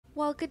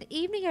Well, good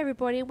evening,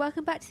 everybody, and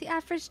welcome back to the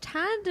Average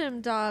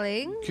Tandem,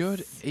 darlings.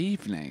 Good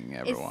evening,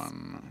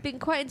 everyone. It's been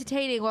quite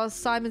entertaining while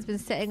Simon's been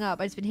setting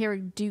up. I've just been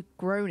hearing Duke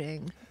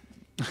groaning.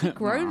 He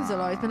groans a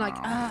lot. He's been like,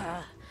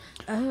 I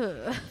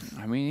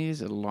mean,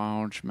 he's a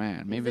large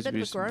man. Maybe He's a he's bit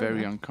of just a groaner.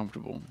 very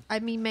uncomfortable. I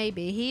mean,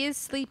 maybe. He is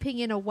sleeping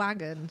in a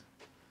wagon.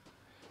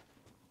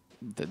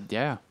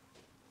 Yeah.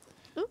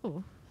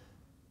 Ooh.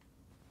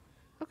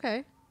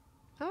 Okay.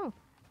 Oh.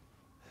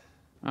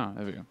 Oh,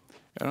 there we go.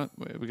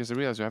 Because I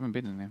realized we haven't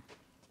been in there.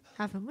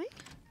 Haven't we?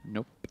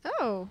 Nope.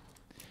 Oh.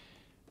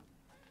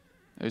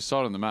 I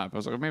saw it on the map. I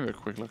was like, maybe a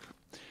quick look.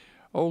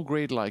 Oh,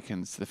 great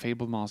lichens, the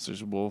fabled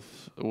monsters,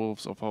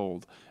 wolves of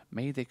old.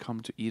 May they come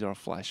to eat our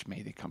flesh.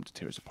 May they come to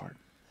tear us apart.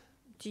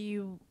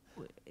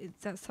 Is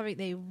that something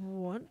they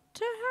want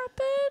to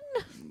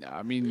happen?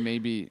 I mean,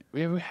 maybe.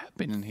 We have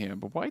been in here,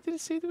 but why did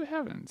it say that we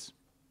haven't?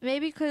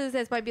 Maybe because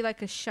there might be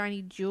like a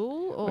shiny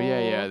jewel, or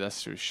yeah,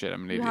 that's true. Shit,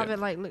 I'm an idiot. You haven't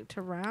like looked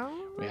around.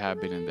 We have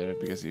been in there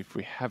because if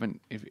we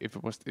haven't,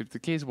 if the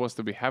case was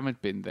that we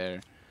haven't been there,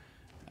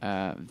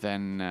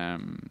 then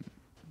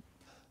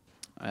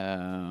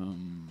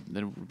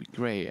it would be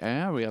great.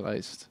 And I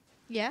realized.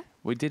 Yeah.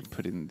 We did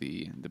put in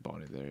the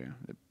body there,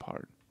 the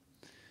part.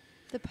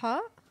 The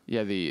part?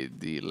 Yeah,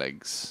 the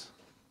legs.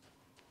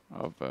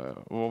 Of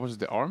what was it,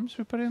 the arms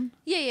we put in?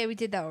 Yeah, we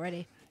did that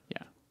already.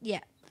 Yeah.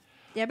 Yeah.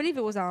 Yeah, I believe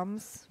it was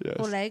arms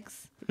or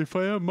legs. If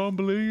I am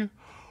mumbling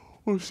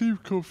or seem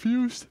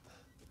confused,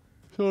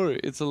 sorry.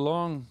 It's a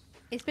long.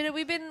 We've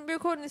been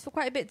recording this for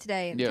quite a bit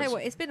today. And tell you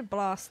what, it's been a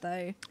blast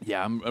though.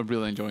 Yeah, I'm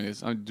really enjoying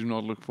this. I do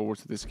not look forward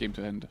to this game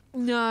to end.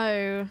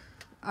 No,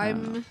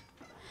 but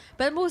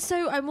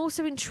I'm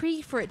also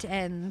intrigued for it to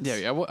end.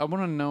 Yeah, I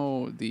want to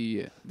know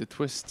the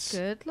twists.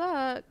 Good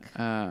luck.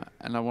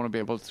 And I want to be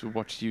able to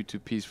watch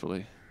YouTube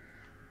peacefully.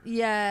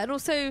 Yeah, and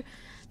also.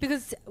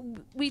 Because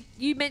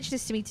you mentioned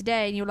this to me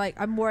today, and you're like,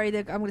 I'm worried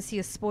that I'm going to see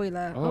a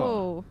spoiler.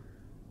 Oh.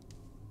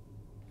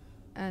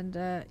 And,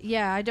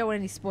 I don't want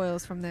any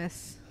spoils from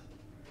this.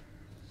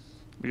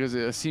 Because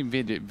I've seen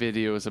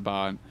videos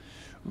about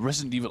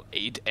Resident Evil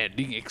 8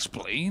 ending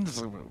explained.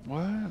 It's like,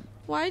 what?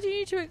 Why do you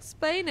need to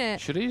explain it?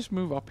 Should I just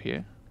move up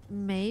here?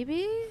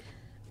 Maybe?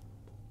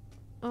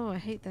 Oh, I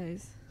hate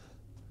those.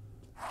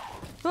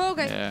 Oh,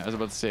 okay. Yeah, I was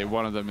about to say,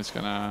 one of them is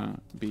going to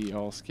be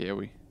all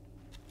scary.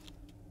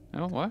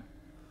 Oh, what?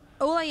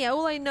 All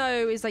I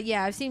know is like,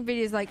 I've seen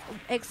videos like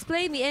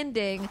explain the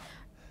ending,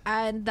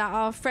 and that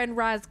our friend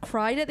Raz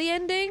cried at the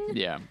ending.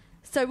 Yeah.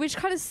 So, which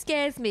kind of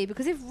scares me,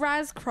 because if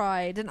Raz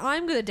cried, then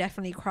I'm gonna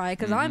definitely cry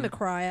because I'm a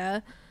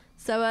crier.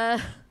 So,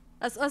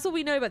 that's all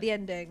we know about the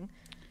ending.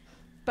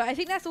 But I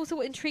think that's also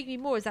what intrigued me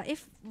more, is that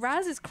if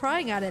Raz is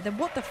crying at it, then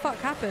what the fuck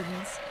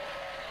happens?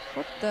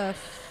 What the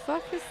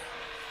fuck is?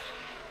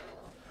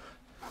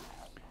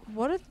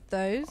 What are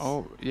those?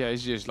 Oh, yeah,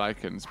 it's just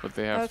lichens, but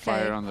they have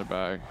fire on their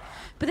back.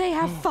 But they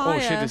have fire. Oh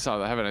shit! This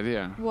out. I have an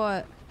idea.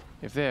 What?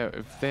 If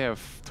they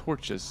have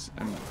torches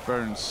and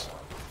burns.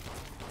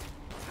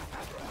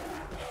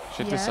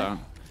 Check this out.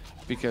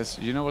 Because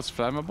you know what's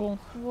flammable?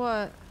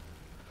 What?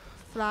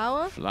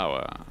 Flour?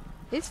 Flour.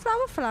 Is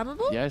flour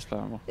flammable? Yeah, it's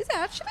flammable. Is it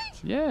actually?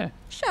 Yeah.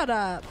 Shut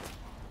up.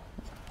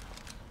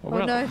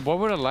 What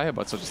would I lie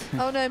about such a thing?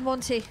 Oh no,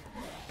 Monty.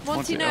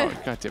 Monty, no.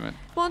 Oh, God damn it.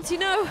 Monty,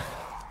 no.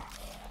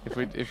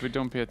 If we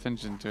don't pay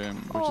attention to him,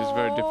 which is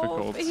very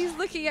difficult. He's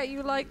looking at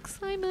you like,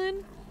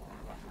 Simon.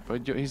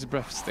 But his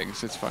breath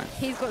stinks, it's fine.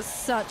 He's got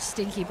such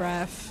stinky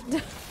breath.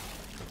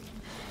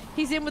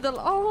 He's in with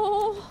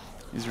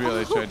He's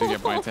really trying to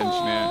get my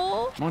attention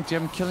here. Monty,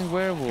 I'm killing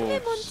werewolves. Hey,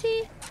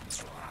 Monty.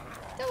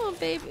 Come on,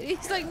 baby.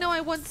 He's like, no,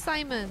 I want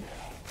Simon.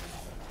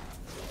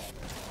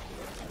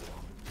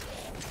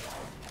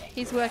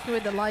 He's working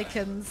with the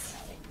lichens.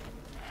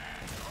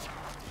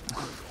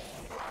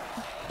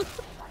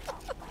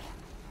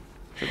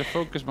 To the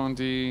focus,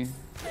 Monty.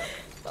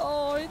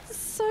 Oh, it's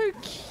so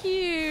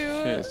cute.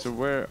 Okay, so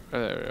where?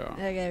 There we are.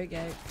 There we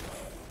go.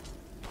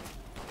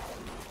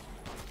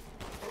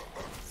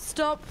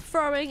 Stop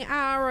throwing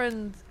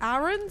Aaron.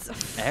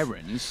 Aaron's?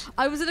 Errands?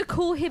 I was gonna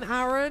call him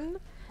Aaron.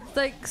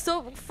 Like,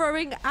 stop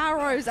throwing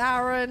arrows,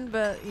 Aaron.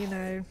 But, you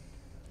know.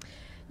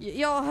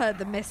 Y'all heard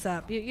the mess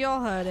up.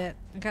 Y'all heard it,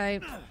 okay?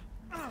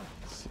 I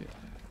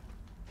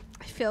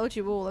failed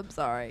you all, I'm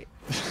sorry.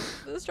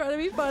 I was trying to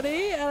be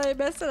funny and I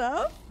messed it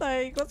up.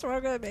 Like, what's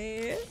wrong with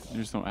me?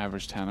 There's no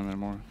average tandem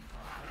anymore.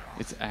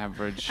 It's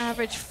average.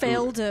 Average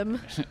failed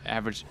him.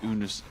 Average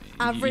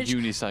Average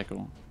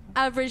unicycle.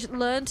 Average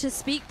learn to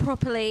speak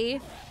properly.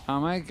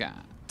 Oh my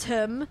god.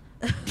 Tim.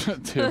 So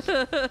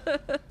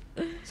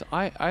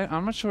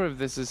I'm not sure if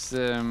this is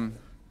Oh,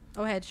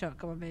 headshot.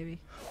 Come on, baby.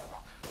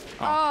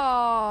 Oh.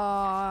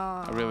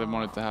 I really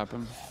want it to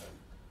happen.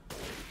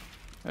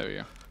 There we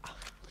go.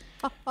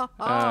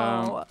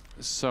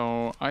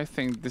 So I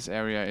think this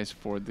area is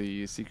for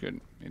the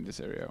secret in this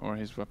area, or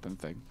his weapon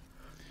thing.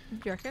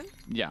 You reckon?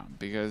 Yeah,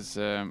 because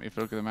if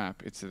you look at the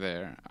map, it's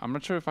there. I'm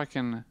not sure if I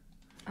can.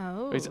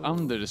 Oh. It's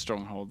under the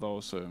stronghold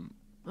though, so.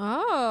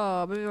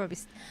 Oh, maybe it might be.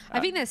 I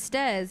think there's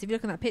stairs. If you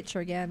look at that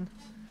picture again,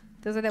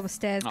 there's like there were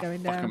stairs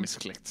going down. Fuck, I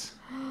misclicked.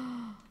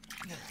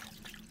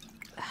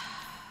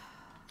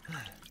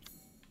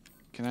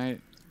 Can I?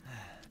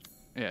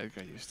 Yeah, it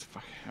got used.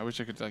 Fuck. I wish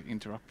I could like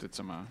interrupt it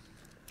somehow.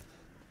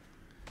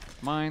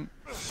 Mine.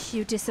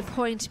 You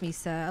disappoint me,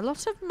 sir. A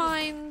lot of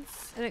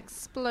mines and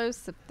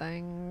explosive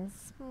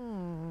things.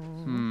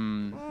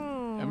 I'm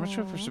not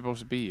sure if we're supposed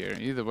to be here.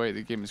 Either way,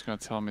 the game is gonna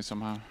tell me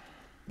somehow.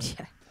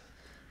 Yeah.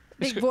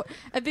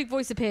 A big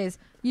voice appears.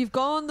 You've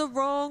gone the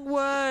wrong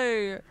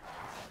way.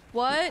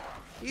 What?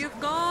 You've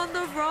gone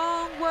the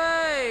wrong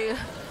way.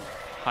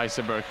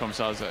 Heisenberg comes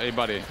out and says, "Hey,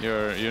 buddy,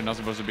 you're not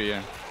supposed to be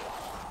here."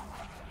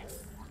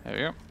 There we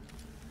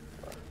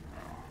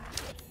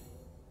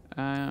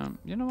go.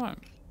 You know what?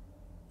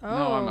 Oh.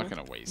 No, I'm not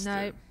gonna waste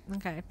it. No.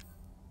 Okay.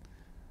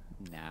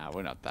 Nah,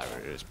 we're not that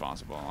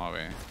irresponsible, are we?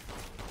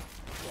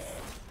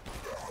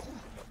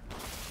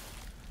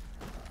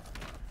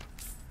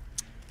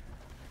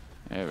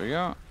 There we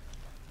go.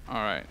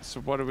 Alright, so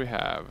what do we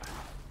have?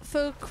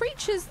 For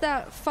creatures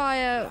that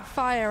fire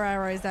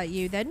arrows at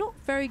you, they're not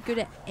very good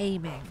at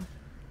aiming.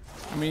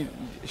 I mean,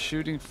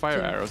 shooting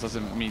fire arrows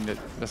doesn't mean that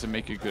doesn't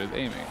make you good at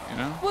aiming, you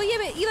know? Well,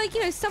 yeah,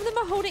 but some of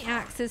them are holding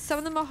axes, some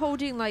of them are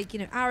holding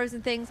arrows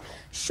and things.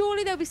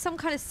 Surely there'll be some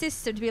kind of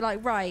system to be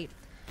like, right,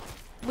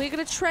 we're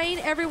gonna train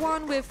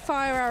everyone with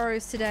fire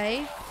arrows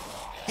today,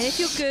 and if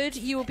you're good,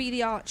 you will be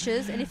the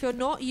archers, and if you're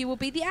not, you will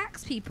be the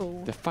axe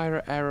people. The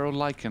fire arrow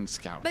lichen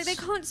scouts. Like they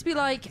can't just be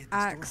like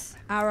axe,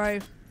 arrow,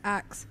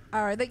 axe,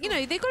 arrow. Like,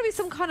 they've got to be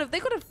some kind of.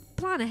 They've got to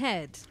plan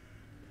ahead.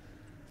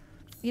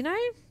 You know.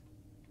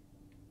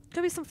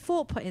 Gotta be some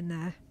thought put in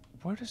there.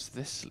 Where does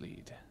this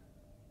lead?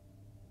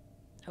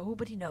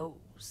 Nobody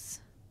knows.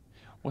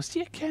 Was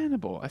he a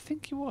cannibal? I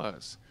think he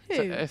was. Who?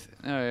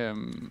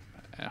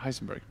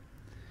 Heisenberg.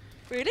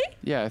 Really?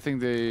 Yeah, I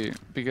think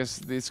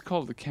because it's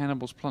called the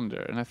Cannibal's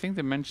Plunder, and I think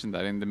they mentioned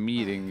that in the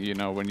meeting,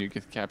 when you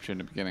get captured in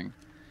the beginning.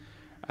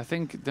 I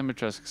think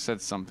Dimitrescu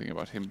said something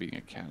about him being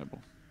a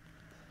cannibal.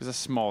 It's a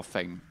small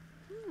thing.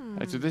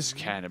 Like to this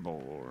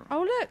cannibal or...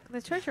 Oh, look,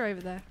 there's treasure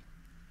over there.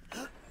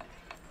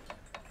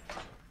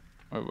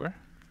 Wait, where?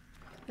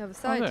 The other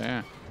side. Oh,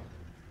 there,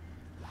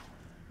 yeah.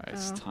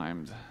 It's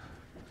timed.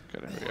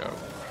 Gotta hurry up.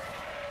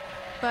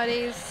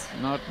 Buddies.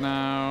 Not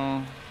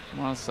now.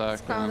 1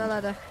 second. Climb the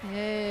ladder.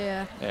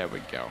 Yeah. There we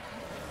go.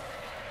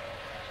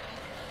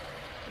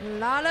 A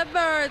lot of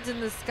birds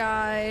in the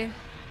sky.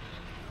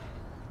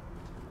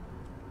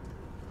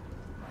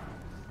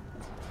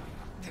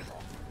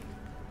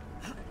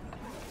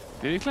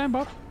 Did he climb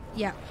up?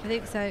 Yeah, I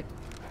think so.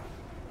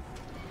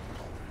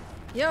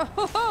 Yo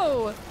ho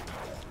ho!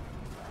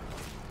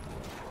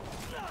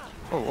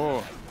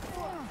 Oh.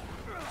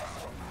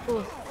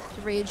 Oh,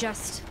 to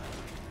readjust.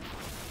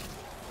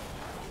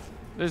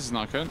 This is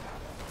not good.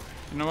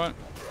 You know what?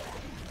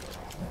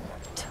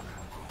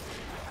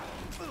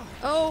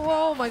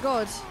 Oh my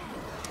god.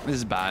 This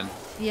is bad.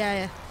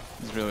 Yeah.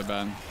 It's really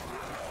bad.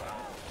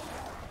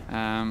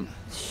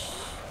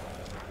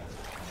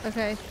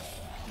 Okay.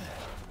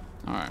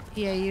 Alright.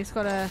 Yeah, you just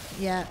gotta,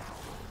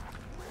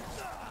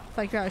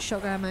 like you're out of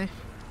shotgun ammo.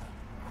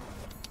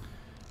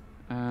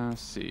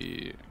 Let's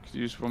see. Could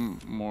use one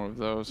more of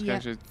those. Yeah.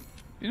 Actually,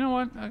 you know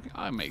what?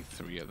 I'll make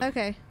 3 of them.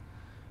 Okay.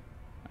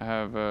 I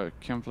have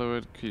chem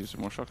fluid. Could use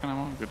some more shotgun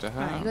ammo. Good to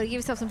have. Right, you gotta give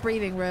yourself some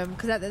breathing room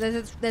because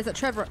there's a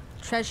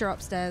treasure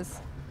upstairs.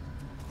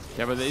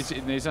 Yeah, but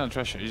it's not a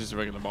treasure. It's just a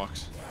regular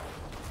box.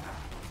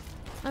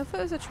 I thought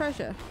it was a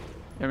treasure.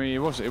 I mean, it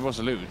was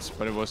a loot,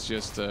 but it was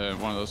just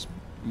one of those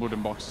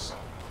wooden boxes.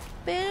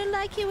 But it looked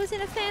like it was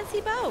in a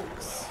fancy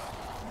box.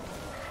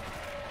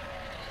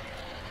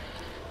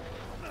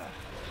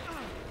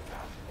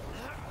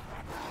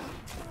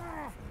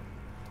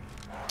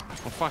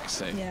 For fuck's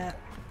sake. Yeah.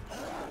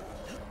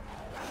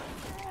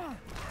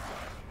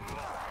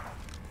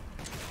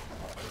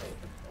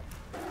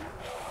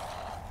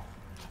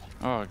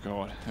 Oh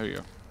god, here we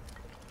go.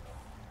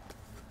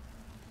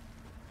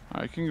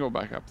 Alright, you can go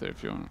back up there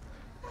if you want.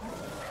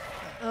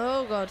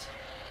 Oh god.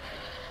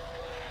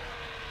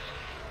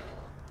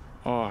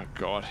 Oh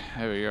god,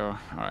 here we go.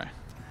 Alright.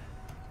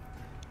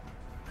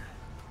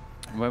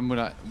 When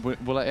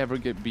will I ever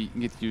get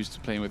used to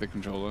playing with a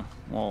controller?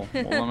 Well,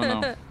 let me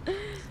know.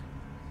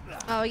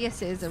 Oh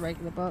yes, it is a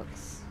regular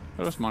box.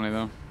 That was money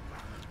though.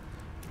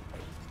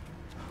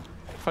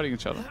 Fighting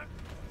each other.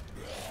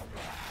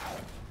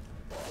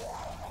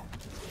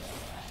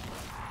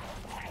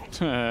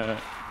 There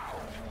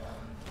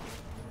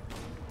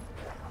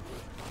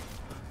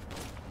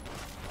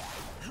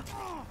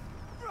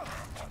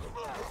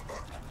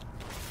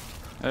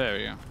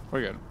we go.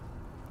 We're good.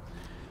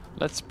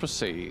 Let's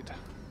proceed.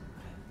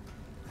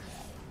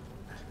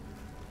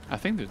 I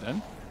think they're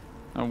dead.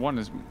 No, one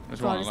is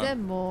God, one is alive. there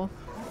more?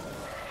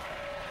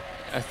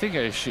 I think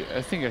I should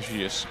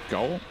just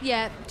go.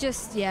 Yeah,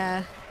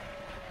 yeah.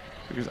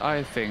 Because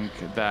I think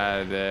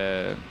that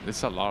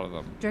there's a lot of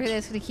them. Do you reckon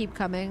it's gonna keep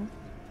coming?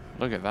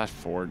 Look at that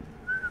fort.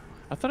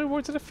 I thought it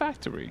worked at a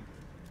factory.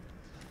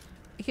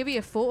 It could be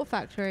a fort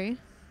factory.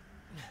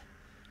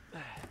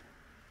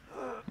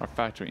 Or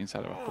factory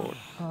inside of a fort.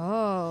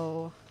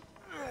 Oh.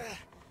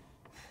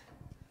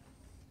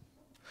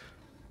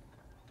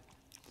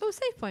 Oh,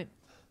 save point.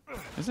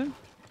 Is it?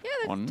 Yeah,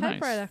 the Oh, nice.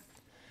 typewriter.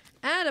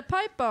 And a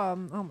pipe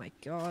bomb. Oh my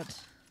god.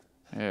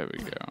 There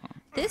we go.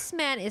 This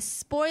man is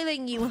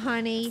spoiling you,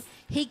 honey.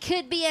 He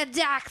could be a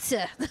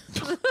doctor.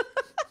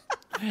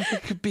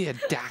 It could be a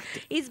doctor.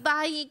 He's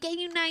buying you, getting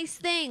you nice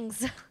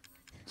things.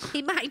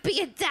 He might be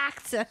a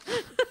doctor.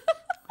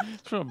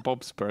 It's from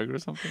Bob's Burger or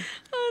something.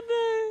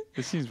 Oh no.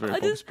 It seems very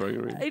Bob's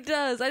Burger. It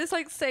does. I just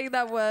like saying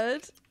that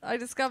word. I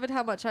discovered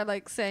how much I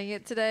like saying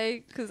it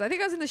today because I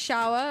think I was in the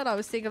shower and I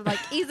was thinking like,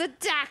 he's a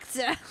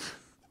doctor.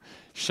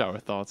 Shower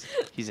thoughts.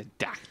 He's a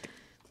doctor.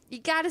 You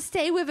gotta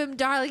stay with him,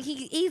 darling.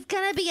 He's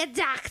gonna be a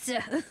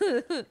doctor.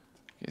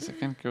 Yes, I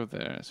can't go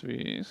there, so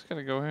we just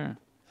gotta go here.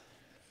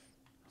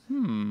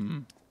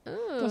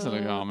 Doesn't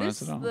look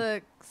ominous at all.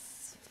 This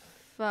looks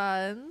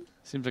fun.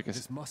 Seems like a...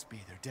 This must be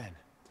their den.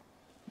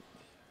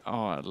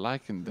 Oh, I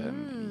liken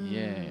them.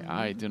 Yeah,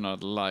 I do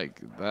not like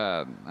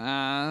that.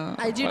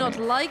 I do not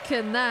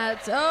liken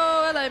that.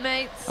 Oh, hello,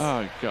 mates.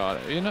 Oh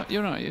god,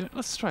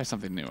 let's try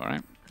something new, all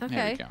right? Okay.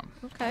 Here we go.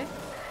 Okay.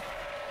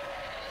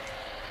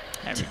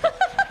 There we go.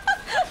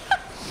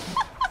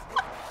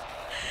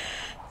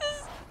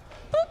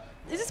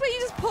 Is this where you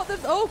just put them?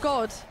 Oh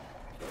god.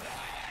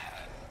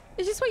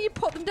 Is this where you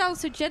put them down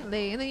so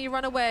gently and then you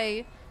run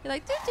away? You're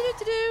like do do do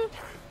do do.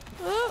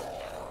 Oh.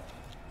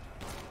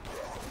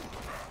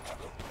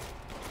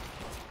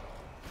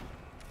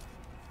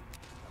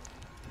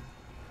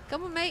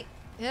 Come on, mate.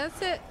 Yeah,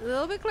 that's it. A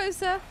little bit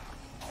closer.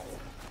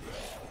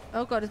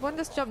 Oh god, is one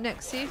just jump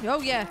next to you?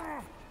 Oh yeah.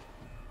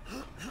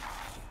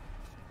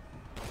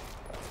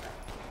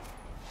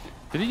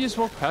 Did he just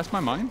walk past my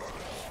mind?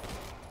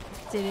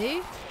 Did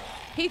he?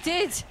 He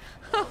did.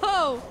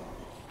 Oh.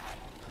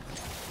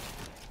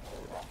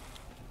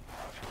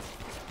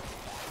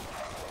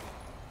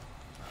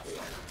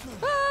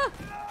 Ah.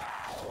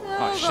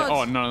 Oh, shit. God.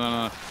 Oh,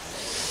 no.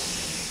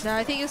 No,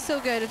 I think you're still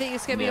good. I think you're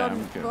going to be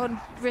I'm good. on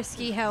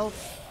risky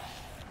health.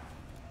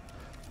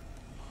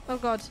 Oh,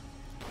 God.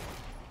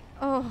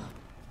 Oh.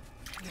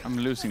 I'm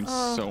losing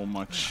so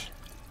much.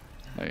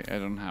 I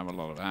don't have a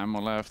lot of ammo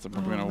left. I'm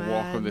probably gonna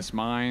walk with this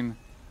mine.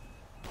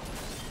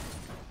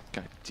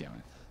 God damn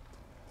it.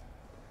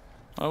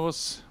 I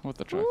was with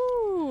the truck.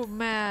 Ooh, I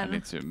man.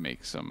 need to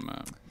make some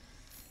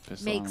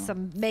pistol.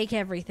 Make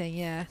everything,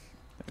 yeah.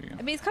 There we I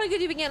go. mean, it's kind of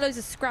good you can get loads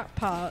of scrap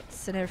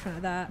parts and everything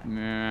like that.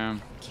 Yeah.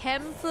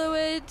 Chem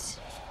fluid.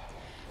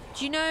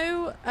 Do you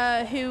know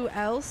who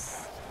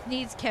else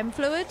needs chem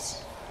fluid?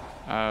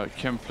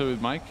 Chem fluid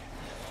Mike.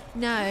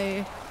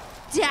 No.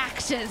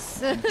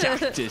 Doctors.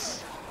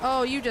 Doctors.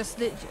 Oh, you just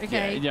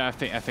okay. Yeah, I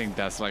think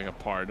that's like a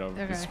part of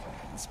Okay.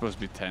 it's supposed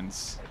to be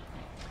tense.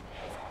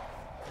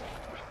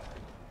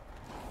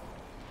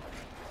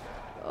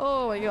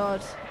 Oh my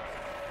god.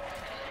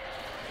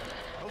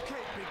 Okay,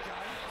 big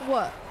guy.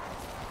 What?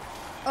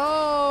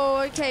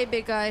 Oh, okay,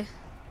 big guy.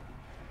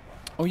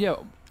 Oh yeah.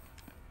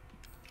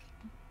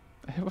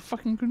 I have a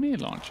fucking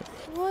grenade launcher.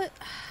 What?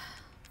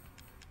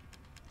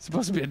 It's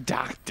supposed to be a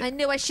doctor. I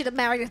knew I should have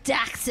married a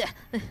doctor.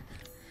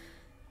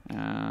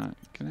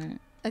 Can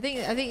I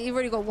think you've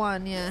already got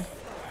one, yeah.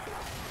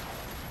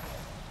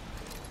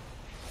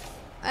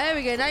 There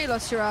we go. Now you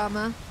lost your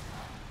armor.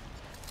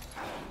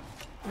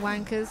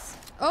 Wankers.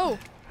 Oh.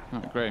 Oh,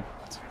 great.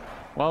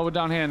 Well, we're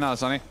down here now,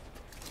 Sonny.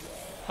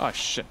 Oh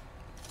shit.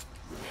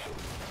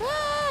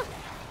 Ah!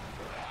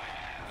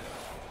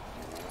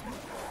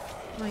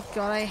 My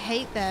god, I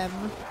hate them.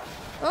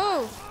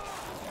 Oh.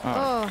 Oh,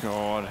 Oh.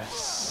 god.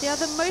 They are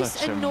the most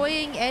Such a-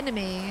 annoying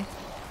enemy.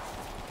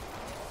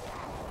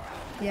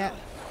 Yeah.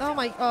 Oh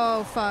my.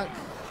 Oh fuck.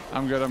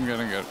 I'm good.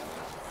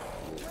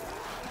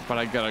 But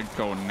I gotta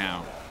go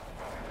now.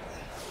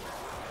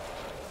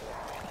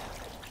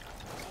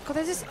 God,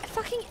 they're just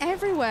fucking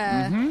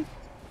everywhere.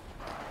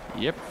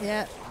 Yep.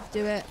 Yeah.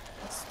 Do it.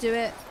 Let's do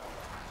it.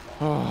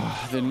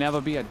 Oh, there'll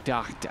never be a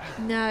doctor.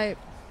 No.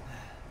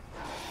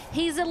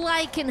 He's a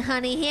lichen,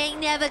 honey. He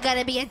ain't never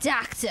gonna be a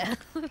doctor.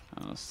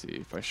 Let's see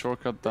if I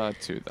shortcut that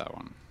to that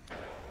one.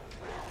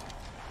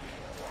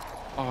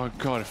 Oh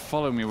god,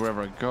 follow me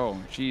wherever I go.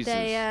 Jesus.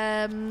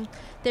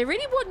 They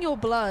really want your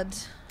blood.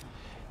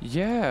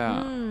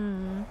 Yeah.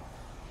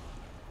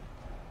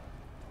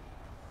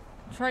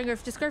 Try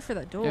and just go through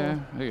that door. Yeah,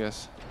 I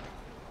guess.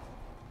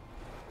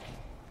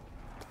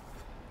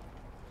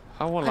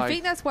 How will I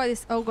think that's why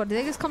this. Oh god, did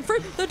they just come through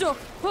the door?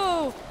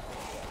 Oh,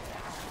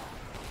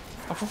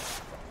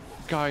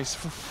 guys,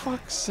 for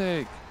fuck's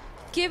sake.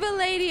 give a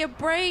lady a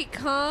break,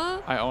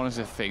 huh? I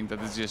honestly think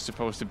that it's just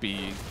supposed to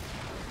be.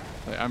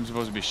 Like, I'm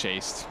supposed to be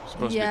chased.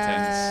 Supposed to be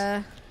tense.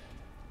 Yeah.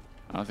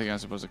 I don't think I'm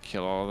supposed to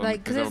kill all of them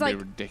Like, because 'cause that would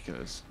there's, be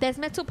ridiculous. There's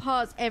metal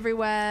parts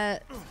everywhere.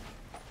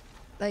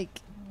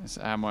 Like, There's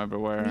ammo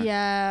everywhere.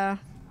 yeah.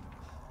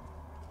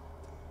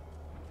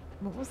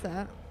 What was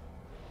that?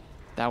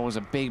 That was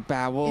a big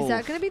bad wolf. Is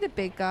that gonna be the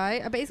big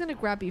guy? I bet he's gonna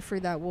grab you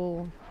through that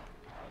wall.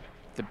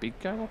 The big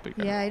guy? What big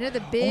guy? Yeah, you know the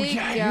big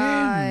yeah,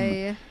 guy.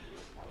 him.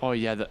 Oh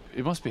yeah,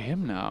 it must be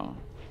him now.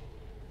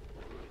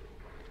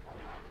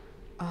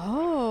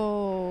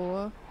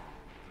 Oh.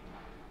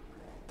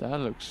 That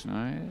looks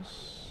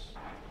nice.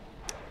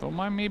 Don't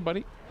mind me,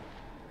 buddy.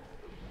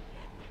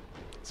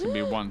 It's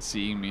gonna be one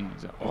seeing me.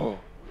 He's like, oh,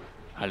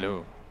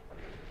 hello.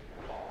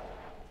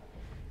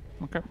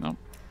 Okay, no.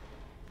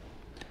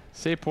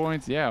 Save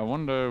point. Yeah, I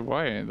wonder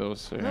why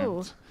those.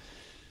 Oh.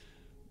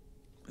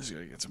 Just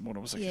gotta get some water.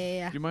 1 second.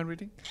 Yeah. Do you mind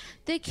reading?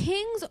 The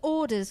king's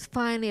orders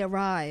finally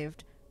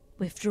arrived.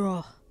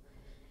 Withdraw.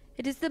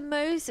 It is the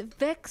most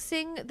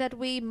vexing that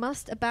we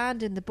must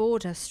abandon the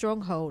border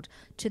stronghold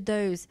to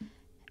those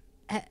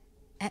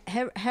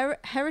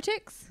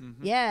heretics?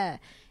 Mm-hmm. Yeah.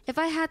 If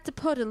I had to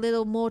put a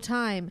little more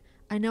time,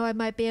 I know I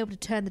might be able to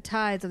turn the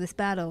tides of this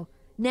battle.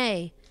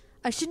 Nay,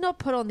 I should not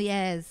put on the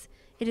airs.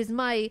 It is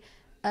my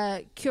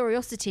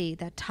curiosity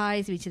that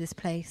ties me to this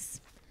place.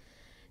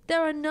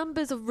 There are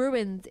numbers of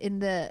ruins in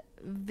the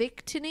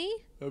vicinity.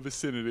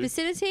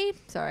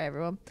 Sorry,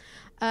 everyone.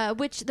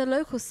 Which the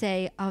locals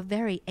say are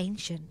very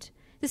ancient.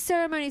 The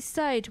ceremony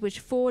site which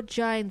 4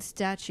 giant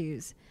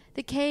statues.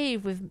 The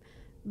cave with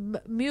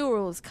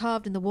murals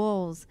carved in the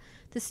walls.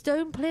 The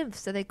stone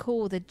plinths that they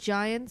call the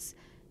giants'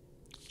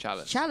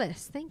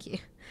 chalice. Thank you.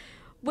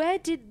 Where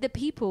did the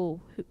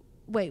people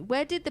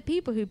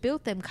who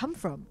built them come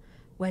from?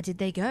 Where did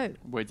they go?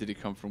 Where did he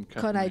come from?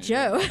 Conai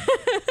Joe.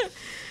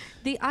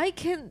 The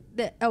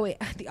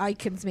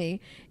icons me.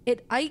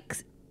 It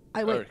irks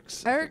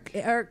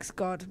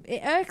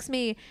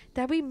me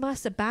that we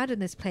must abandon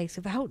this place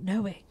without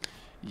knowing.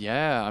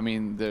 Yeah, I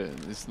mean,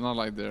 it's not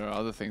like there are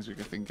other things we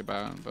could think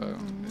about, but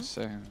I'm just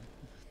saying.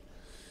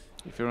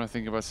 If you want to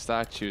think about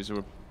statues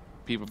or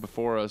people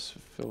before us,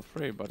 feel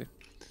free, buddy.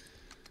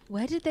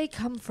 Where did they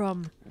come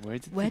from?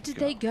 Where did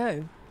they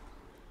go?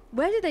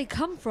 Where did they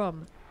come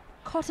from?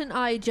 Cotton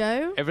Eye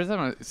Joe? Every time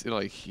I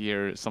like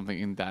hear something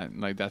in that,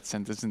 like that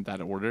sentence in that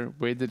order,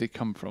 where did it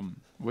come from?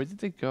 Where did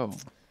they go?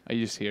 I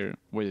just hear,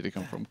 where did it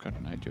come from?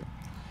 Cotton Eye Joe.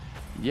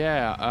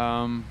 Yeah,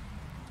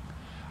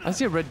 I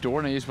see a red door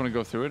and I just want to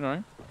go through it,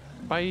 alright?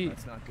 Bye.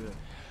 That's not good.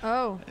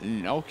 Oh.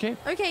 Okay.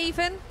 Okay,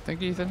 Ethan.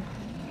 Thank you, Ethan.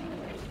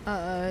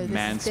 Uh-oh,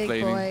 this is big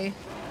Mansplaining. boy.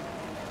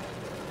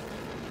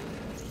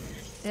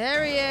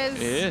 There he is.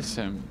 It is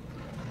him.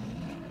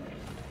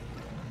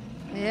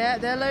 Yeah,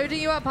 they're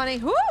loading you up, honey.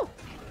 Woo!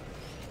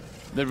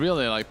 They're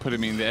really like putting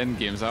me in the end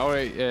games. All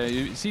right,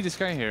 you see this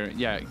guy here?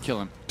 Yeah,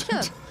 kill him. Kill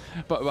him.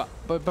 but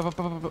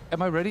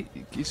am I ready?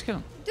 Just kill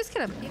him. Just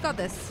kill him. You got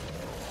this.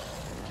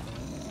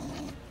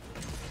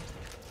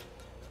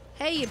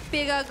 Hey, you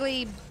big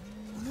ugly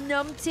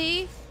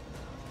numpty.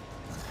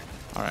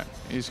 All right,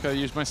 you just gotta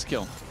use my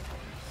skill.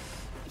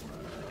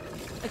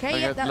 Okay,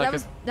 Like yeah, a- that, like that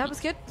was that was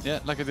good. Yeah,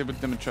 like I did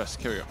with Dimitrescu.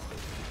 Here we go.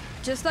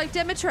 Just like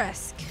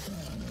Dimitrescu.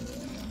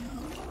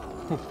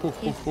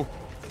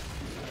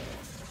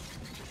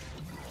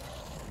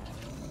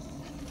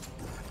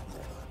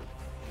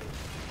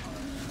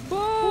 Whoa!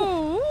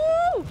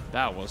 Woo!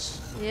 That was.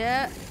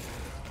 Yeah.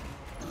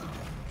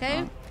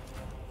 Okay.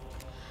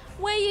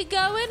 Where you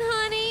going,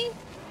 honey?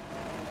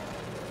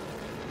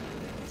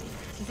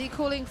 Is he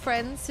calling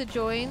friends to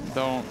join?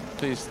 Don't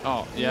please.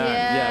 Oh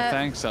yeah.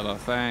 Thanks, Ella.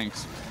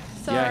 Thanks.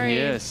 Sorry. Yeah, he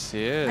is.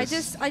 He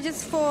is. I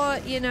just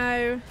thought, you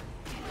know.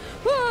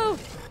 Whoa!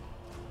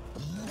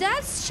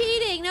 That's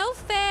cheating. No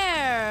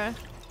fair.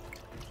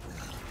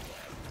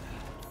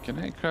 Can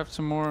I craft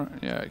some more?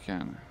 Yeah, I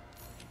can.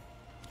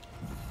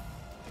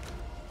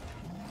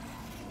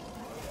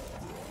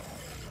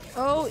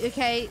 Oh,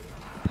 okay.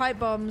 Pipe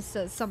bombs.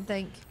 That's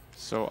something.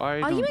 So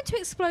I. Are you don't- meant to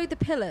explode the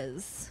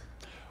pillars?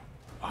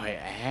 I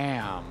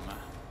am.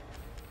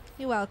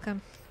 You're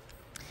welcome.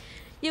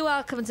 You're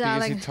welcome, Because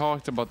darling. he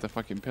talked about the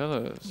fucking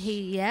pillars.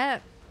 Yeah.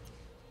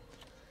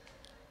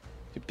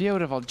 You're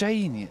beautiful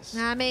genius.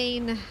 I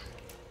mean,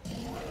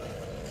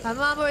 my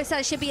mom always said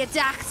I should be a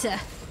doctor.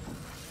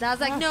 So I was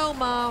like, no,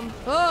 mom.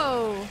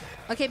 Oh.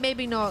 Okay,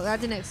 maybe not.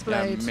 That didn't Yeah,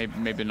 explode.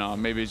 maybe not.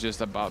 Maybe it's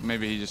just about.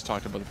 Maybe he just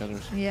talked about the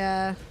pillars.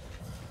 Yeah.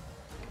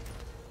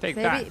 Take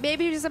that.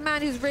 Maybe he's just a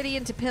man who's really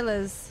into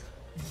pillars.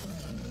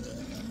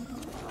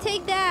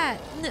 Take that.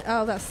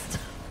 Oh, that's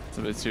It's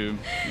a bit too.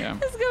 Yeah.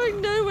 it's going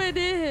nowhere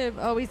near him.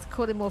 Oh, he's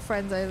calling more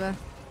friends over.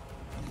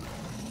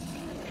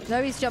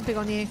 No, he's jumping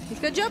on you. He's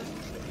gonna jump.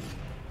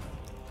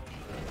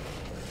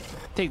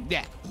 Take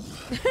that.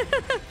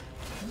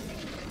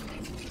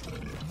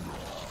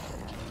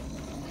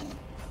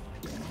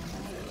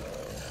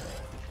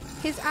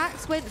 His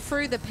axe went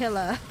through the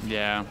pillar.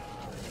 Yeah.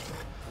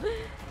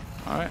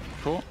 All right.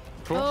 Cool.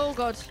 Cool. Oh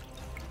God.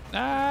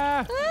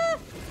 Ah. Ah!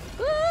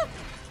 Ah!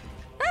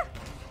 Ah!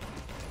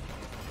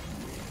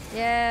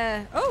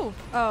 Yeah. Oh.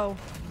 Oh.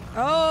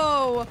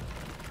 Oh.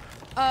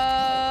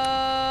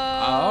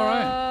 All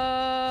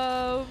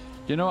right.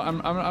 You know,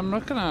 I'm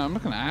not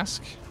gonna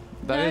ask.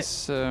 That No.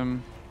 is.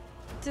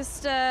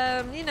 Just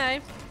you know.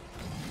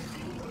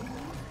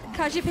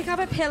 Can't you pick up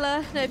a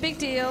pillar? No big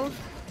deal.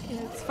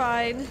 It's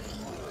fine.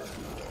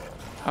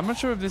 I'm not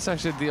sure if this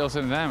actually deals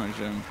any damage.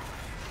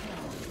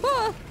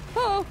 Oh.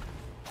 Oh.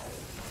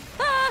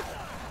 Ah!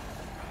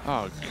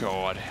 Oh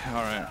God. All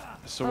right.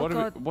 So Oh, what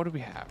God. do we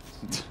have?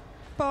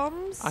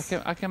 Bombs.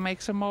 I can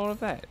make some more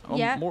of that. Oh,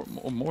 Yeah. More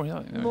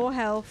health. More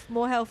health.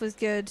 More health is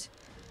good.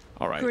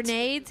 All right.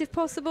 Grenades, if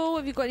possible.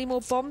 Have you got any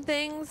more bomb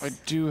things? I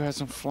do have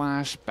some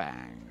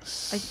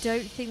flashbangs. I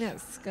don't think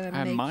that's gonna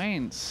And make.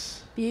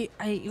 mines. You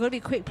gotta be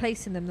quick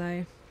placing them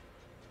though.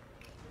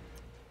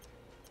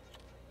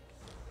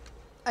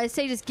 I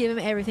say just give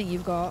him everything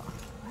you've got.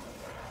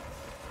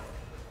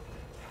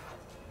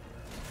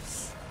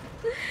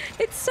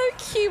 It's so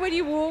cute when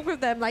you walk with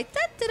them, like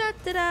da da da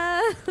da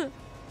da.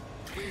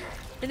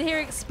 And hear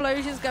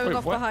explosions going Wait,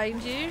 off what?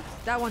 behind you.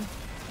 That one.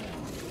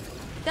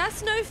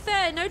 That's no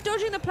fair. No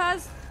dodging the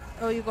plas.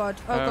 Oh, you god.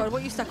 Oh god.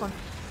 What are you stuck on?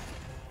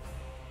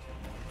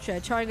 Sure.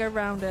 Try and go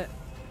around it.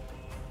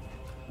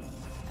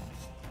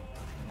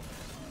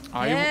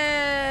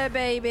 Yeah,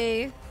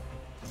 baby.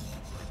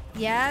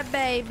 Yeah,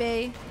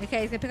 baby.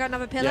 Okay, he's gonna pick out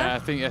another pillar. Yeah,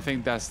 I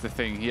think that's the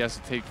thing. He has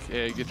to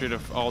get rid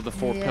of all the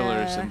 4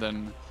 pillars, and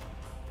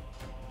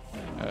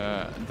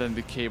then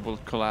the cable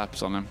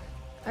collapse on him.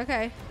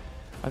 Okay.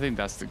 I think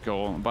that's the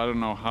goal, but I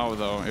don't know how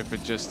though. If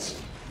it just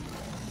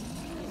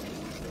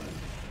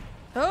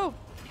Oh.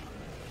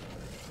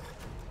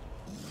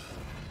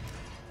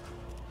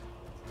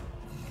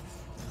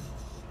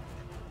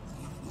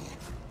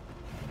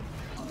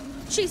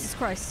 Jesus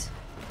Christ.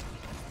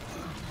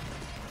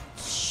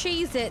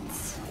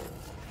 Cheez-Its.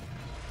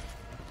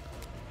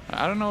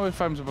 I don't know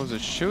if I'm supposed to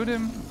shoot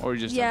him or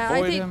just Yeah, I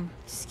avoid think him.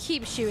 just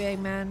keep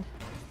shooting, man.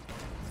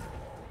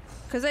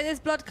 Because there's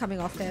blood coming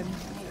off him.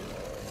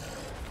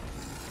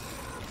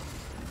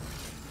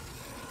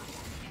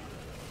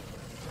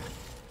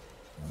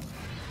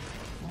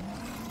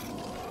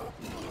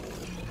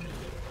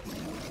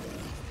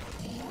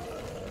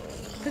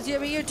 Because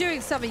you're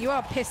doing something, you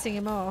are pissing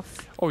him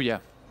off. Oh yeah.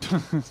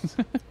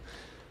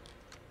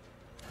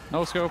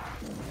 No scope.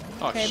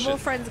 Oh Okay, shit. more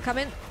friends are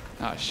coming.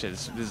 Ah shit.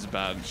 This is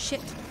bad.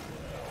 Shit.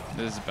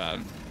 This is bad.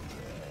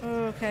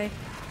 Oh, okay.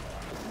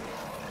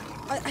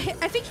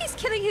 I think he's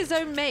killing his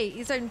own mate,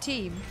 his own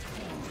team.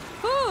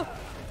 Oh!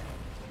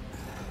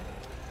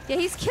 Yeah,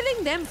 he's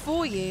killing them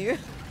for you.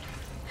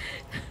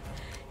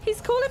 He's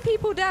calling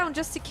people down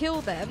just to kill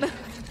them.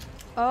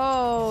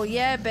 Oh,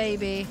 yeah,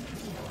 baby.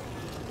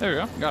 There we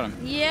go. Got him.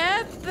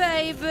 Yeah,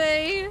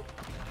 baby.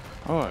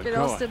 Oh Good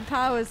god. Austin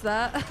Powers,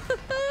 that.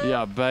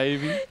 Yeah,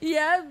 baby.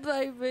 Yeah,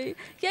 baby.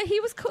 Yeah, he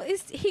was.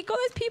 He got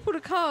his people to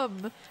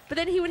come, but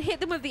then he would hit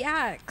them with the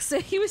axe. So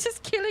he was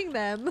just killing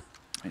them.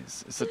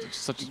 It's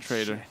such a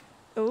traitor.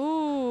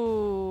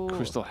 Ooh.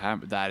 Crystal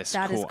hammer. That is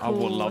That cool. is I would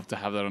cool. love to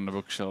have that on the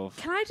bookshelf.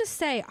 Can I just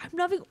say, I'm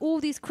loving all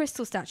these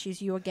crystal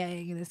statues you are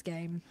getting in this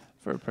game.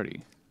 Very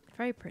pretty.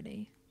 Very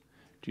pretty.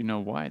 Do you know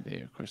why they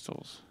are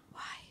crystals?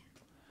 Why?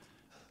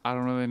 I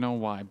don't really know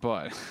why,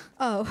 but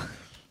Oh.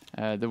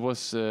 there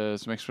was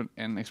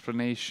an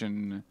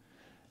explanation,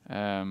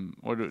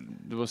 or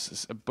there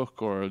was a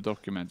book or a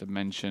document that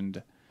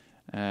mentioned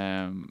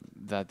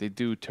that they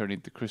do turn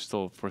into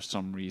crystal for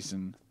some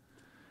reason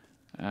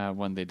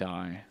when they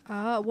die.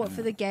 What,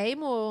 for the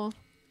game or?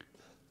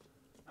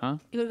 Huh?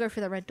 You gotta go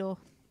through that red door.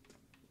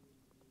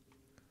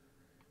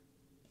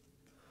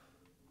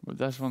 But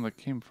that's one that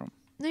came from.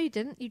 No, you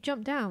didn't. You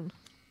jumped down.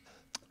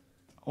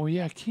 Oh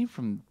yeah, it came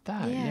from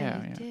that. Yeah,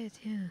 you yeah. did,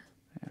 yeah.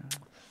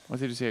 What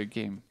did you say? A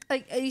game?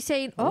 Like, are you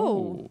saying,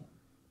 oh.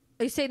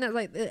 Are you saying that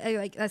like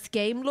that's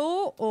game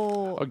lore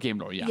or? Oh, game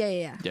lore. Yeah.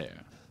 Yeah. Yeah.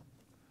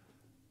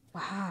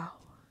 Wow.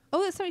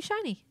 Oh, that's something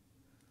shiny.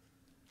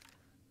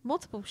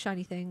 Multiple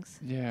shiny things.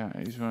 Yeah,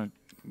 I just want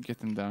to get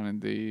them down in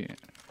the.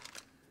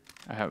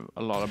 I have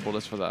a lot of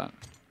bullets for that.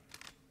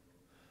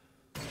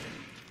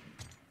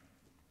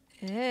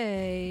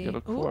 Hey.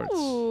 Yellow quartz.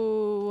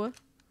 Ooh.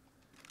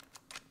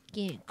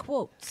 Getting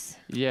quotes.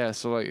 Yeah,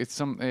 so like it's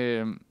some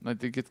like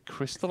they get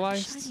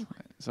crystallized. Shiny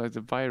So like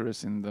the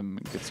virus in them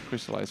gets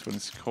crystallized when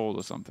it's cold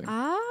or something.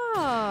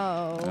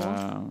 Oh.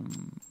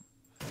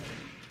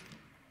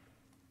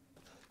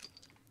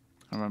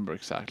 I remember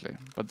exactly,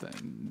 but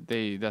then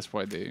that's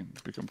why they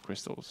become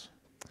crystals.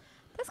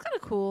 That's kind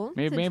of cool.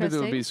 Maybe That's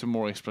there will be interesting. some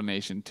more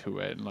explanation to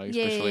it, like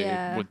Yeah, especially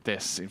yeah. with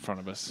this in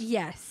front of us.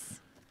 Yes.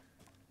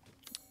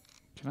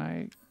 Can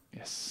I?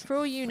 Yes. For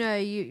all you know,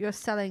 you're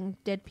selling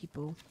dead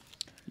people.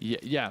 Yeah,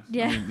 yeah.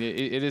 Yeah. I mean,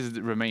 it is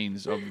the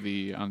remains of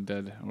the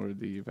undead or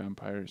the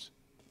vampires.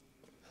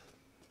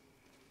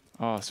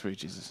 Oh, sweet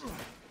Jesus.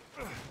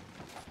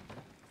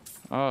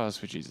 Oh,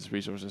 sweet Jesus.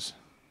 Resources.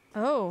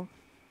 Oh.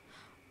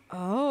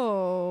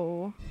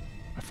 Oh.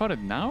 I found it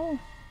now?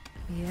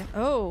 Yeah.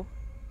 Oh.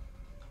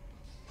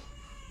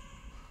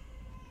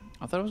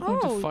 I thought I was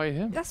going to fight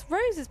him. That's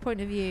Rose's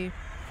point of view.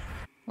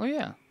 Oh,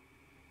 yeah.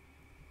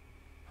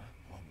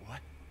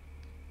 What?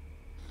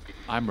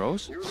 I'm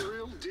Rose. You're the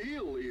real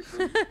deal,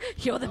 Ethan.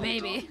 You're the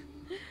baby.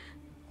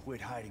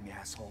 Quit hiding,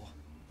 asshole.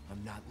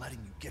 I'm not letting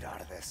you get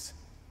out of this.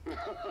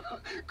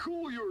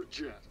 Cool your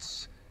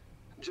jets.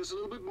 Just a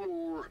little bit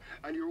more,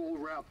 and you're all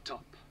wrapped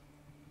up.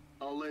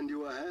 I'll lend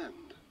you a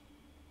hand.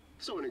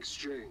 So in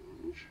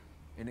exchange,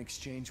 In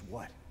exchange,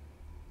 what?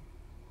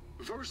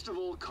 first of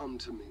all, come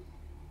to me.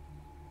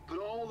 Put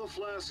all the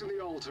flasks in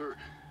the altar,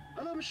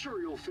 and I'm sure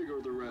you'll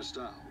figure the rest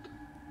out.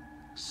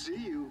 See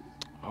you.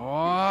 Oh,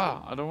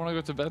 I don't want to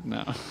go to bed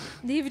now.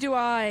 Neither do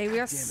I. We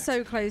are Damn it.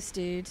 so close,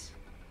 dude.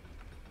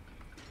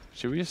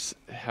 Should we just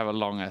have a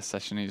long ass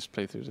session and just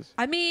play through this?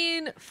 I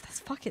mean,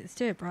 fuck it. Let's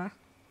do it, bruh.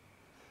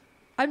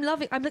 I'm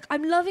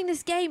loving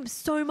this game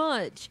so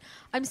much.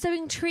 I'm so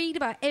intrigued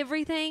about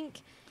everything.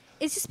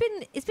 It's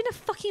been a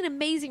fucking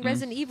amazing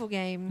Resident Evil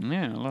game.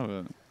 Yeah, I love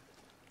it.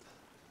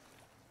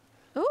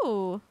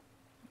 Ooh,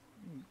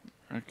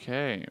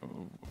 Okay.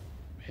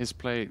 His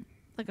plate.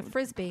 like a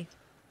frisbee.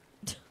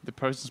 The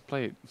person's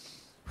plate.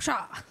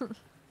 Shah.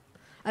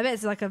 I bet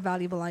it's like a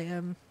valuable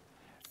item.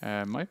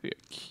 Might be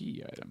a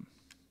key item.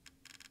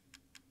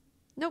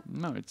 Nope.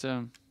 No, it's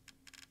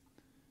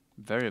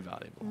very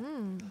valuable.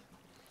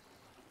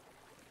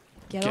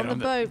 Get on the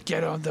boat.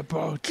 Get on the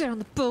boat. Get on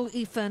the boat,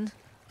 Ethan.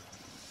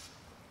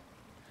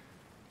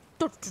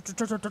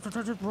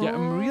 Yeah,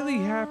 I'm really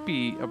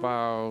happy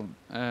about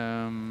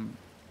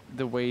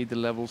the way the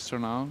levels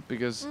turn out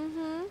because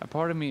a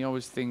part of me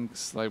always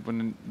thinks like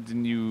when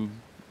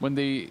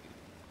they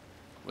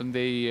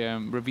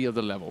reveal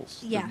the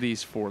levels, Yeah.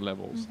 these 4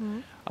 levels,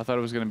 I thought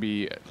it was gonna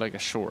be like a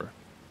shore.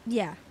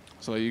 Yeah.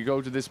 So you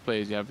go to this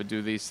place, you have to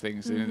do these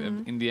things.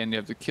 And in the end, you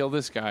have to kill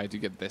this guy to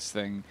get this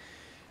thing.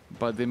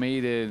 But they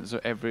made it so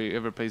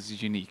every place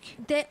is unique.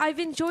 I've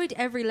enjoyed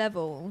every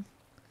level.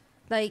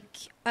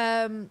 Like,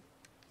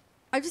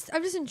 I've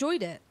just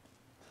enjoyed it.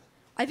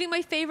 I think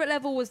my favorite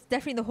level was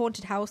definitely the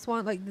haunted house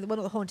one. Like, well,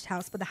 not the haunted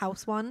house, but the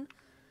house one.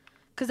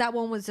 Because that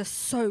one was just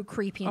so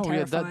creepy and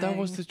terrifying. Yeah, that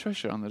was the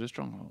treasure under the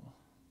stronghold.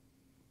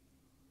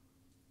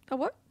 Oh,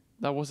 what?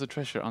 That was the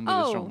treasure under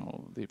the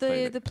stronghold.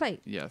 The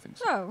plate. Yeah, I think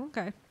so. Oh,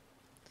 okay.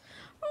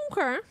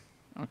 Okay.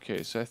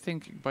 Okay, so I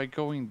think by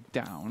going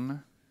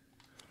down...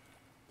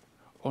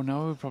 Oh,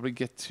 now we'll probably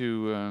get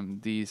to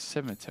the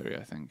cemetery,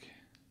 I think.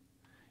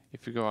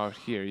 If you go out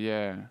here,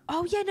 yeah.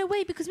 Oh, yeah, no,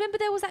 wait, because remember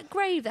there was that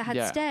grave that had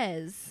Yeah.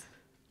 stairs?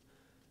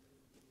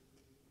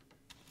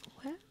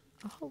 Where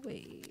are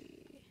we?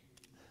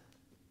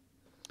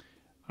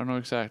 I don't know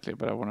exactly,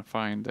 but I want to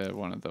find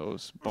one of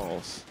those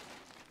balls.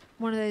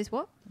 One of those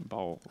what?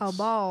 Balls. Oh,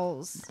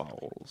 balls.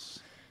 Balls.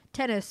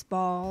 Tennis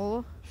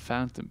ball.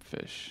 Phantom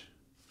fish.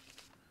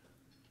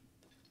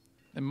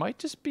 It might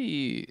just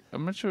be...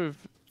 I'm not sure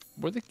if...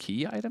 Were the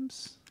key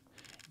items?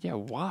 Yeah,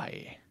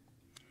 why?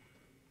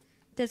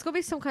 There's got to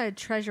be some kind of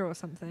treasure or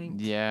something.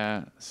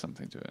 Yeah,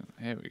 something to it.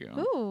 Here we go.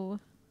 Ooh.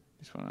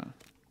 Just want to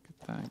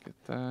get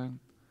that.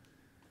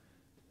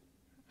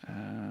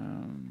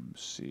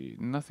 See,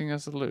 nothing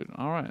else to loot.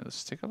 All right,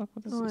 let's take a look.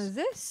 What What is is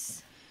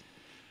this?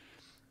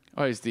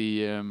 Oh, it's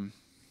the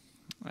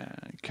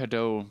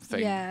Cadeau thing.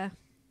 Yeah.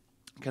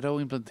 Cadeau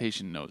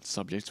implantation note.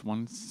 Subjects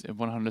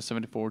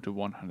 174 to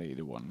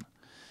 181.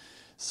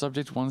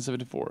 Subject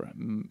 174.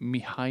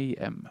 Mihai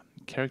M.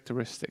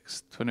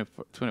 Characteristics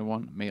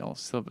 21 male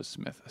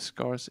silversmith.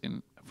 Scars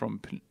from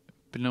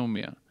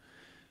pneumonia.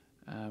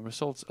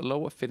 Results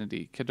low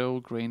affinity. Cadeau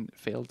grain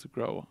failed to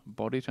grow.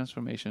 Body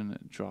transformation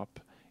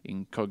drop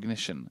in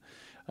cognition.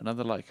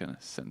 Another lichen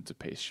sent to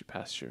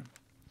pasture.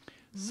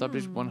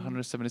 Subject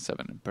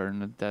 177.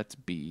 Bernadette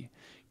B.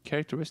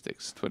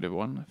 Characteristics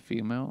 21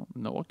 female.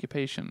 No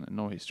occupation.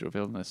 No history of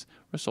illness.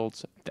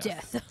 Results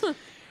death.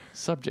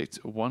 Subject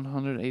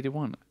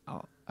 181.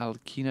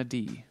 Alkina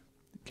D.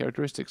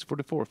 Characteristics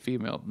 44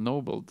 female.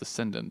 Noble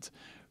descendant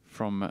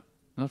from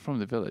not from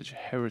the village.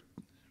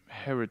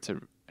 Hereditary.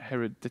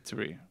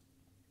 Hereditary.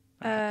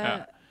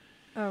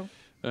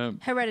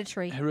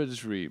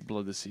 Hereditary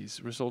blood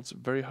disease. Results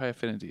very high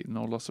affinity.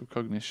 No loss of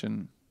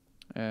cognition.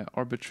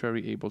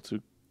 Arbitrary able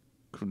to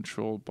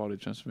control body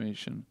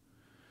transformation.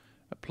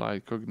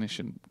 Applied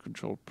cognition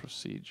control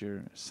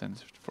procedure.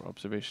 Sensitive for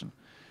observation.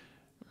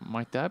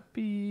 Might that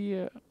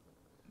be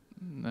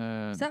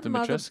that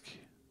Dimitrescu?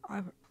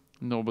 I-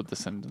 Noble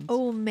descendant.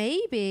 Oh,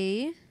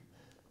 maybe.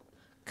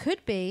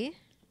 Could be.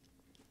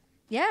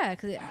 Yeah,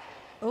 because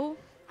Oh.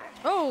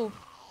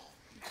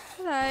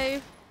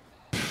 Hello.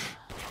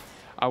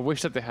 I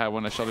wish that they had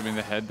when I shot him in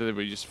the head that they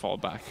would just fall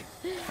back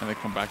and they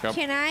come back up.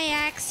 Can I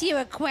ask you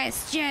a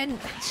question?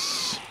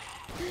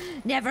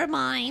 Never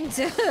mind.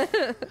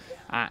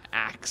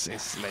 Axe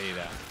is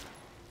later.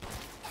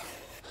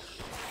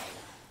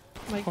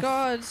 My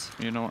God.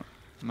 You know what?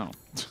 No.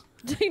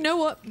 You know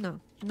what? No,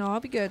 I'll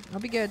be good.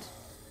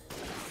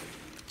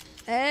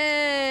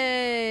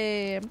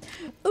 Hey.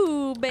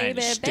 Ooh,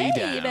 baby, stay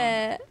baby.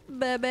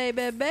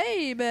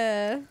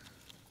 Baby.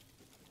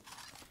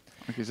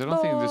 Okay, so I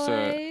don't think there's a...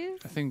 Boy.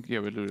 I think, yeah,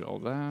 we looted all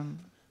that.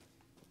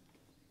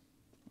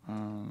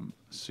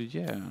 So,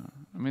 yeah.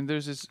 I mean, there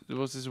was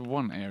this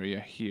one area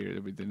here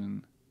that we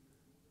didn't...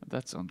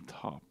 That's on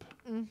top.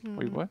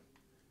 Wait, what?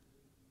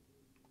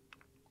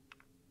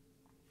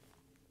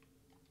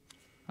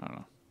 I don't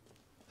know.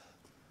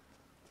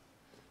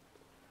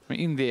 I mean,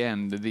 in the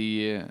end,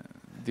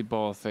 the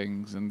ball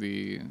things and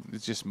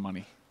it's just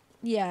money.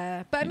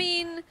 Yeah, but I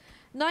mean,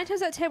 9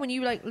 times out of 10, when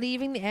you like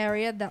leaving the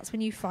area, that's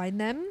when you find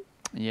them.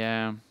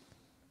 Yeah.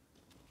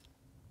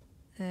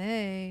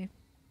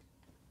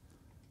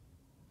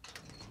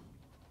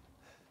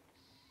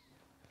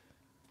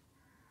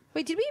 Wait,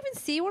 Wait, did we even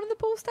see one of the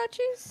bull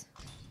statues?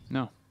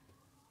 No.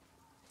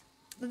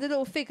 The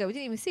little figure. We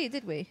didn't even see it,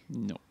 did we?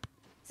 Nope.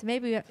 So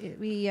maybe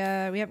we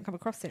haven't come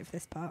across it for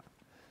this part.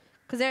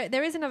 Because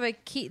there is another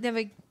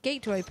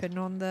gate to open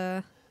on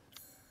the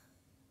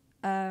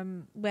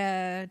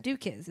where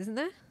Duke is, isn't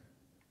there?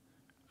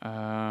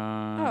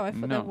 I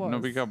thought there was. No,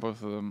 we got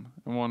both of them.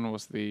 One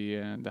was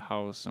the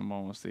house, and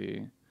one was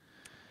the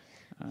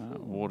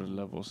water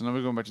level. So now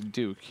we're going back to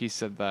Duke. He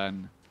said that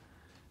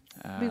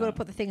we got to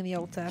put the thing in the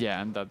altar.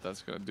 Yeah, and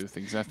that's gonna do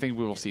things. I think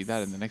we will see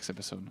that in the next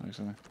episode,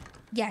 actually.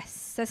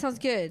 Yes, that sounds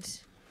good.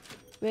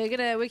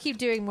 We'll keep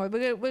doing more.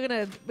 We're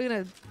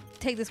gonna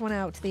take this one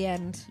out to the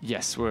end.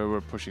 Yes, we're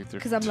pushing through.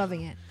 Because I'm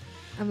loving it.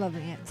 I'm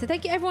loving it. So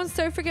thank you everyone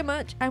so freaking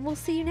much, and we'll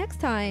see you next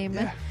time.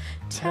 Yeah.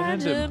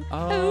 Tandem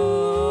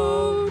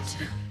out.